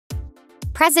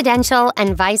Presidential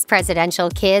and vice presidential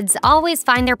kids always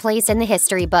find their place in the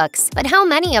history books, but how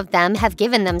many of them have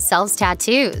given themselves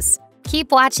tattoos?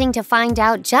 Keep watching to find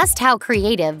out just how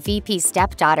creative VP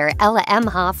stepdaughter Ella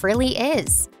Emhoff really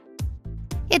is.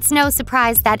 It's no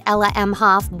surprise that Ella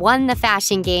Emhoff won the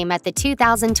fashion game at the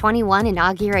 2021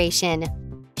 inauguration.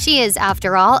 She is,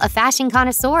 after all, a fashion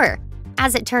connoisseur.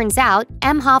 As it turns out,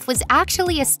 Emhoff was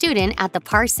actually a student at the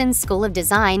Parsons School of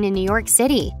Design in New York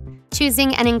City.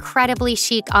 Choosing an incredibly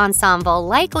chic ensemble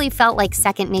likely felt like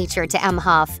second nature to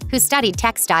Emhoff, who studied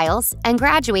textiles and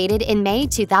graduated in May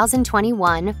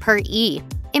 2021 per E.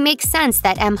 It makes sense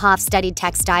that Emhoff studied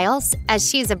textiles, as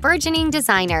she's a burgeoning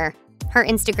designer. Her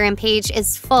Instagram page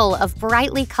is full of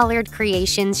brightly colored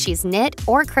creations she's knit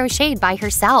or crocheted by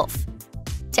herself.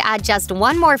 To add just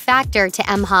one more factor to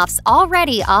Emhoff's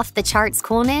already off-the-charts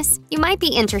coolness, you might be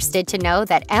interested to know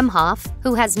that Emhoff,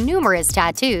 who has numerous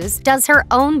tattoos, does her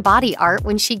own body art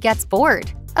when she gets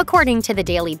bored, according to the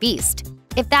Daily Beast.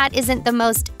 If that isn't the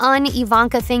most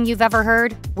un-Ivanka thing you've ever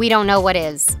heard, we don't know what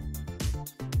is.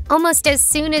 Almost as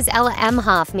soon as Ella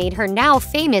Emhoff made her now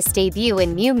famous debut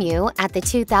in Miu Miu at the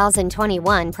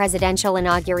 2021 presidential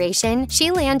inauguration,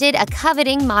 she landed a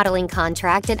coveting modeling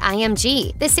contract at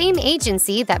IMG, the same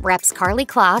agency that reps Karlie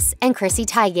Kloss and Chrissy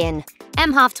Teigen.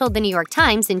 Emhoff told the New York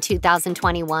Times in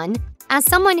 2021, "As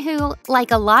someone who,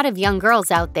 like a lot of young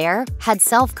girls out there, had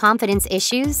self-confidence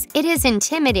issues, it is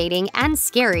intimidating and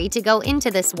scary to go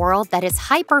into this world that is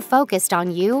hyper-focused on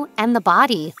you and the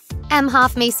body."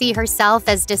 Emhoff may see herself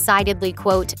as decidedly,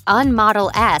 quote,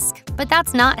 unmodel-esque, but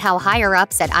that's not how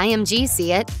higher-ups at IMG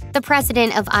see it. The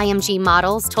president of IMG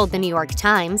Models told the New York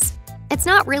Times, "It's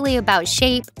not really about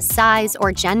shape, size,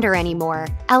 or gender anymore.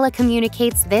 Ella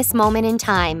communicates this moment in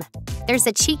time. There's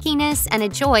a cheekiness and a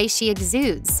joy she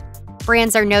exudes.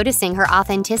 Brands are noticing her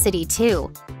authenticity,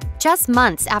 too." Just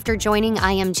months after joining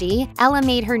IMG, Ella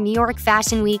made her New York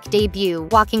Fashion Week debut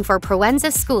walking for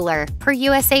Proenza Schooler, per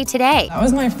USA Today. That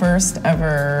was my first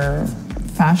ever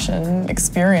fashion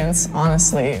experience,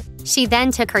 honestly. She then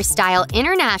took her style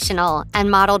international and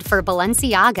modeled for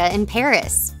Balenciaga in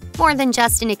Paris. More than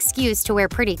just an excuse to wear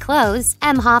pretty clothes,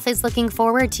 Emhoff is looking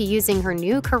forward to using her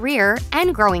new career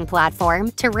and growing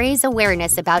platform to raise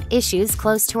awareness about issues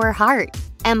close to her heart.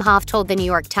 Emhoff told the New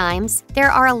York Times,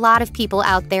 "There are a lot of people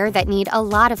out there that need a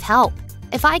lot of help.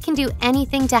 If I can do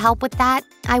anything to help with that,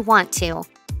 I want to.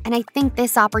 And I think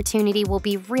this opportunity will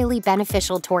be really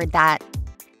beneficial toward that."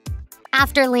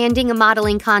 After landing a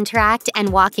modeling contract and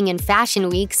walking in fashion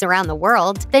weeks around the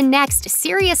world, the next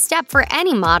serious step for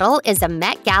any model is a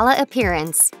Met Gala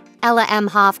appearance. Ella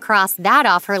Emhoff crossed that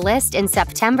off her list in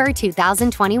September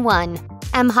 2021.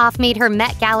 Emhoff made her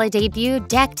Met Gala debut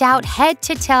decked out head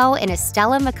to toe in a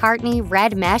Stella McCartney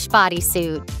red mesh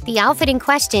bodysuit. The outfit in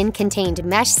question contained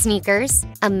mesh sneakers,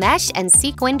 a mesh and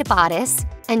sequined bodice,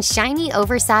 and shiny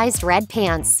oversized red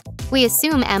pants. We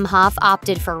assume Emhoff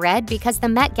opted for red because the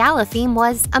Met Gala theme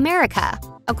was America.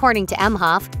 According to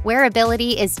Emhoff,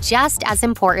 wearability is just as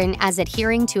important as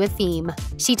adhering to a theme.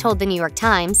 She told the New York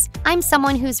Times, "I'm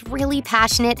someone who's really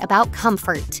passionate about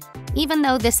comfort. Even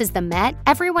though this is the Met,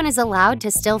 everyone is allowed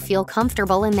to still feel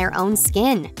comfortable in their own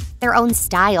skin, their own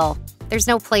style. There's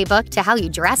no playbook to how you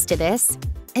dress to this.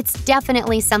 It's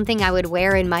definitely something I would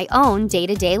wear in my own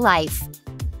day-to-day life."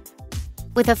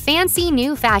 With a fancy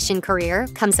new fashion career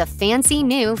comes a fancy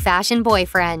new fashion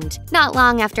boyfriend. Not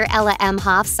long after Ella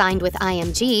Emhoff signed with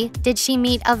IMG, did she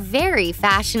meet a very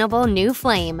fashionable new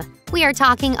flame. We are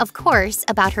talking, of course,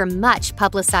 about her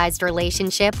much-publicized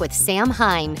relationship with Sam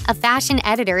Hine, a fashion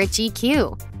editor at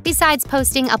GQ. Besides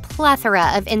posting a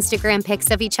plethora of Instagram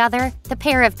pics of each other, the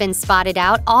pair have been spotted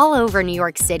out all over New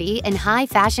York City in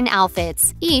high-fashion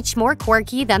outfits, each more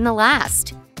quirky than the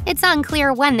last. It's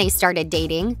unclear when they started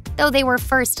dating, though they were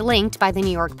first linked by the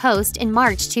New York Post in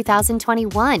March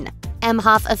 2021.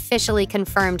 Emhoff officially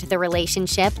confirmed the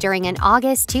relationship during an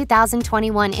August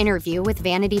 2021 interview with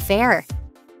Vanity Fair.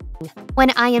 When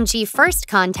IMG first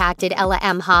contacted Ella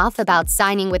Emhoff about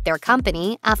signing with their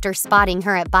company after spotting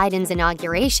her at Biden's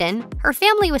inauguration, her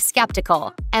family was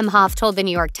skeptical. Emhoff told the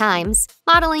New York Times,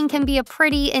 "Modeling can be a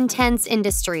pretty intense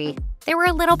industry. They were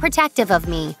a little protective of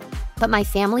me. But my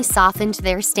family softened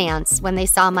their stance when they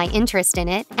saw my interest in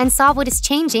it and saw what is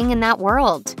changing in that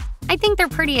world. I think they're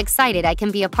pretty excited I can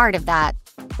be a part of that."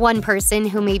 One person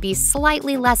who may be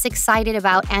slightly less excited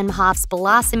about Emhoff's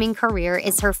blossoming career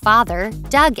is her father,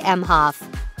 Doug Emhoff.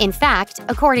 In fact,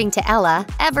 according to Ella,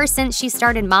 ever since she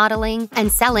started modeling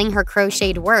and selling her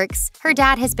crocheted works, her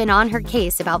dad has been on her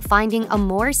case about finding a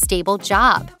more stable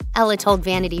job. Ella told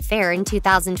Vanity Fair in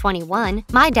 2021,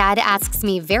 "My dad asks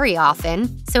me very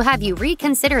often, 'So have you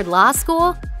reconsidered law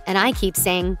school?' And I keep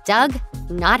saying, 'Doug,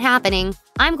 not happening.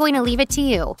 I'm going to leave it to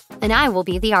you, and I will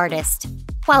be the artist.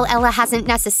 While Ella hasn't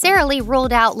necessarily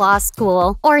ruled out law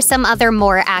school or some other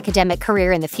more academic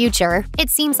career in the future, it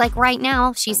seems like right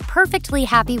now she's perfectly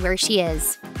happy where she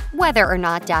is, whether or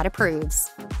not Dad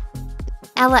approves.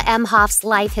 Ella Emhoff's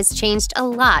life has changed a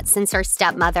lot since her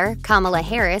stepmother, Kamala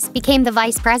Harris, became the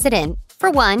vice president. For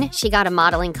one, she got a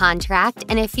modeling contract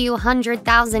and a few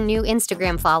 100,000 new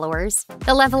Instagram followers.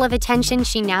 The level of attention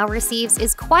she now receives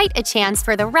is quite a chance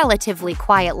for the relatively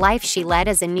quiet life she led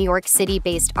as a New York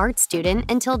City-based art student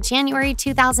until January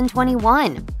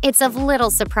 2021. It's of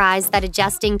little surprise that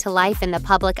adjusting to life in the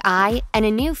public eye and a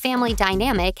new family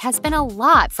dynamic has been a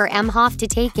lot for Emhoff to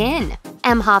take in.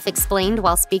 Emhoff explained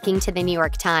while speaking to the New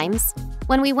York Times,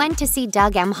 "When we went to see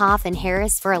Doug Emhoff and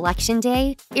Harris for Election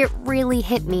Day, it really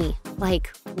hit me.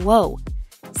 Like, whoa.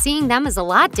 Seeing them is a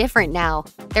lot different now.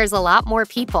 There's a lot more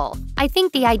people. I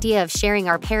think the idea of sharing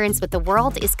our parents with the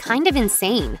world is kind of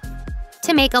insane."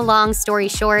 To make a long story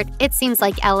short, it seems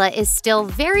like Ella is still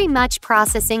very much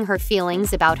processing her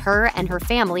feelings about her and her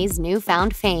family's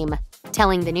newfound fame,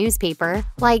 telling the newspaper,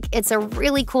 like, it's a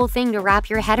really cool thing to wrap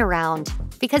your head around,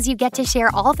 because you get to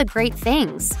share all the great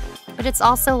things. But it's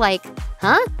also like,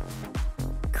 huh?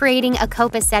 Creating a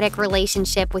copacetic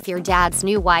relationship with your dad's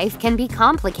new wife can be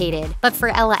complicated, but for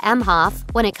Ella Emhoff,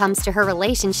 when it comes to her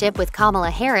relationship with Kamala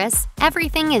Harris,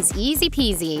 everything is easy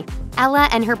peasy. Ella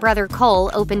and her brother Cole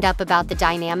opened up about the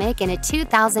dynamic in a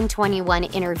 2021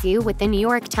 interview with the New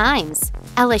York Times.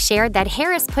 Ella shared that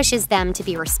Harris pushes them to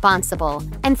be responsible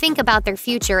and think about their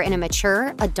future in a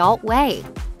mature, adult way.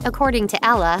 According to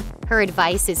Ella, her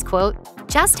advice is, quote,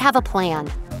 "Just have a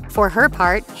plan." For her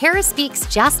part, Harris speaks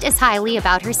just as highly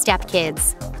about her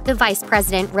stepkids. The vice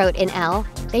president wrote in Elle,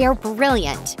 "They are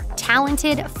brilliant,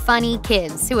 talented, funny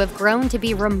kids who have grown to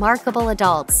be remarkable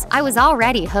adults. I was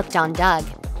already hooked on Doug,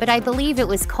 but I believe it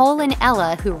was Cole and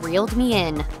Ella who reeled me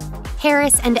in."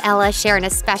 Harris and Ella share an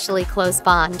especially close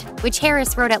bond, which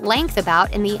Harris wrote at length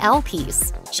about in the Elle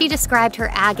piece. She described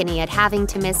her agony at having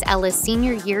to miss Ella's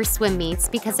senior year swim meets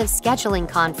because of scheduling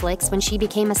conflicts when she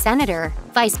became a senator.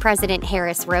 Vice President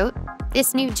Harris wrote,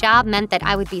 "This new job meant that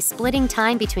I would be splitting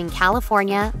time between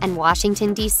California and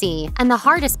Washington, D.C., and the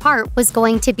hardest part was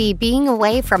going to be being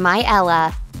away from my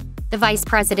Ella." The vice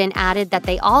president added that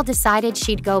they all decided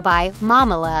she'd go by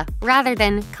Mamala rather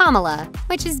than Kamala,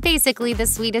 which is basically the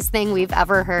sweetest thing we've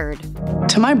ever heard.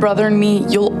 "To my brother and me,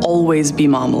 you'll always be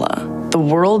Mamala, the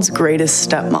world's greatest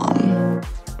stepmom."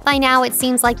 By now, it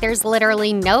seems like there's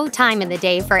literally no time in the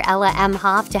day for Ella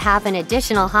Emhoff to have an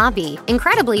additional hobby.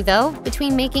 Incredibly, though,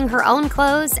 between making her own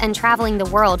clothes and traveling the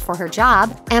world for her job,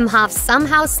 Emhoff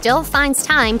somehow still finds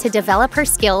time to develop her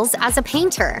skills as a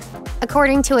painter.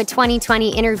 According to a 2020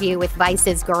 interview with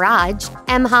Vice's Garage,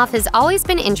 Emhoff has always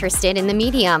been interested in the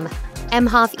medium.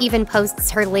 Emhoff even posts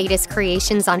her latest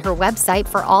creations on her website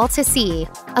for all to see.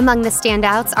 Among the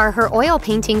standouts are her oil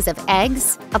paintings of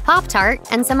eggs, a Pop-Tart,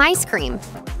 and some ice cream.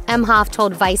 Emhoff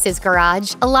told Vice's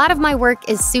Garage, "A lot of my work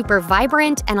is super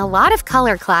vibrant and a lot of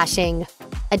color clashing."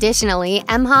 Additionally,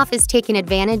 Emhoff has taken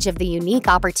advantage of the unique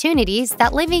opportunities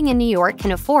that living in New York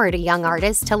can afford a young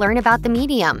artist to learn about the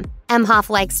medium. Emhoff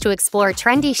likes to explore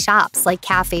trendy shops like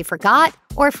Cafe Forgot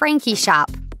or Frankie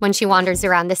Shop when she wanders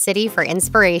around the city for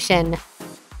inspiration.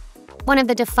 One of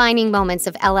the defining moments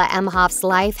of Ella Emhoff's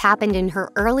life happened in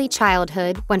her early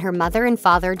childhood when her mother and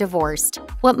father divorced.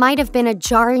 What might have been a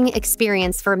jarring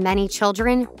experience for many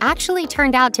children actually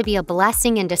turned out to be a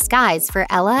blessing in disguise for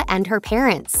Ella and her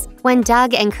parents. When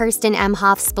Doug and Kirsten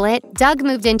Emhoff split, Doug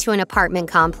moved into an apartment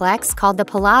complex called the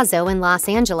Palazzo in Los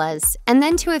Angeles, and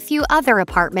then to a few other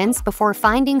apartments before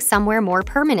finding somewhere more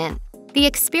permanent. The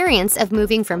experience of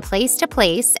moving from place to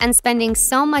place and spending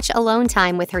so much alone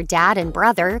time with her dad and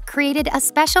brother created a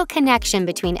special connection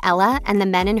between Ella and the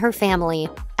men in her family.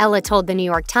 Ella told the New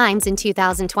York Times in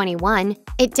 2021,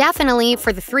 "It definitely,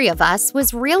 for the three of us,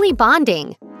 was really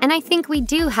bonding. And I think we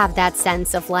do have that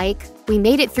sense of like, we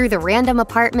made it through the random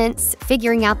apartments,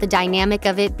 figuring out the dynamic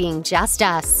of it being just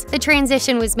us. The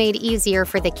transition was made easier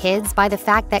for the kids by the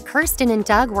fact that Kirsten and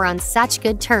Doug were on such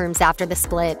good terms after the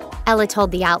split." Ella told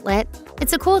the outlet,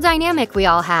 "It's a cool dynamic we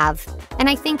all have, and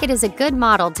I think it is a good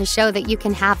model to show that you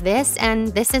can have this and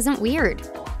this isn't weird."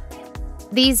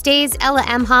 These days, Ella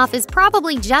Emhoff is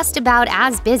probably just about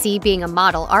as busy being a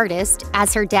model artist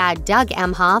as her dad Doug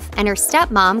Emhoff and her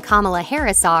stepmom Kamala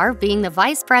Harris are being the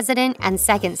vice president and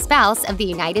second spouse of the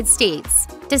United States.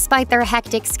 Despite their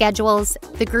hectic schedules,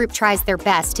 the group tries their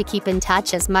best to keep in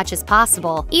touch as much as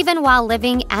possible, even while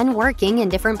living and working in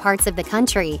different parts of the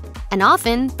country, and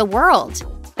often the world.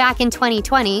 Back in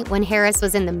 2020, when Harris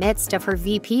was in the midst of her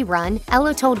VP run,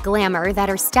 Ella told Glamour that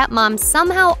her stepmom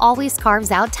somehow always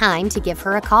carves out time to give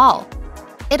her a call.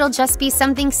 It'll just be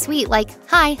something sweet like,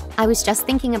 "Hi, I was just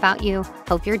thinking about you.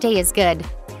 Hope your day is good."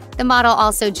 The model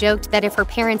also joked that if her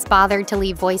parents bothered to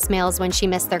leave voicemails when she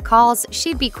missed their calls,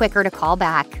 she'd be quicker to call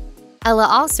back. Ella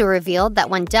also revealed that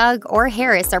when Doug or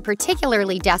Harris are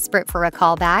particularly desperate for a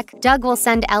callback, Doug will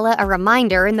send Ella a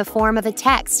reminder in the form of a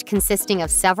text consisting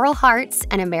of several hearts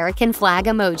and American flag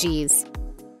emojis.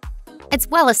 It's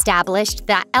well established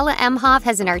that Ella Emhoff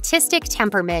has an artistic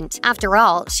temperament. After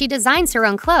all, she designs her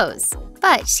own clothes.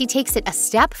 But she takes it a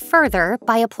step further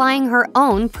by applying her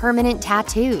own permanent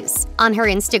tattoos. On her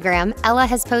Instagram, Ella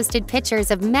has posted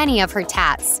pictures of many of her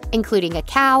tats, including a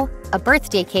cow, a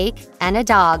birthday cake, and a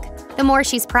dog. The more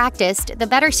she's practiced, the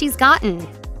better she's gotten.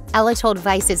 Ella told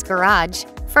Vice's Garage,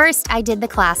 "First, I did the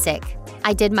classic.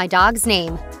 I did my dog's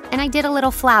name, and I did a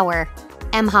little flower."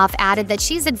 Emhoff added that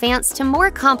she's advanced to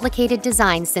more complicated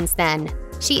designs since then.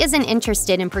 She isn't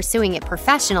interested in pursuing it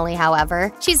professionally,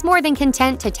 however. She's more than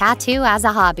content to tattoo as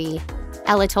a hobby.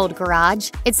 Ella told Garage,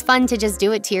 "It's fun to just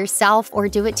do it to yourself or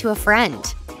do it to a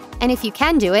friend. And if you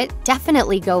can do it,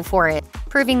 definitely go for it."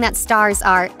 Proving that stars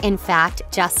are, in fact,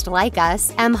 just like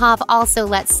us, Emhoff also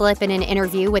let slip in an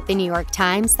interview with the New York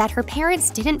Times that her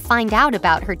parents didn't find out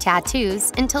about her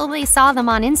tattoos until they saw them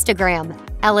on Instagram.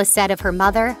 Ella said of her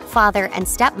mother, father, and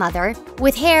stepmother,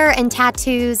 "With hair and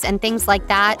tattoos and things like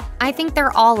that, I think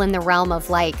they're all in the realm of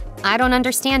like, I don't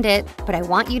understand it, but I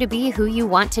want you to be who you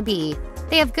want to be."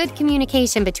 They have good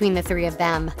communication between the three of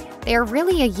them. They are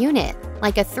really a unit,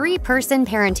 like a 3-person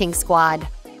parenting squad.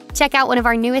 Check out one of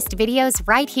our newest videos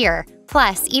right here.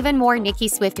 Plus, even more Nicki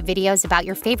Swift videos about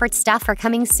your favorite stuff are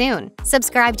coming soon.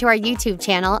 Subscribe to our YouTube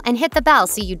channel and hit the bell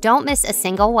so you don't miss a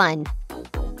single one.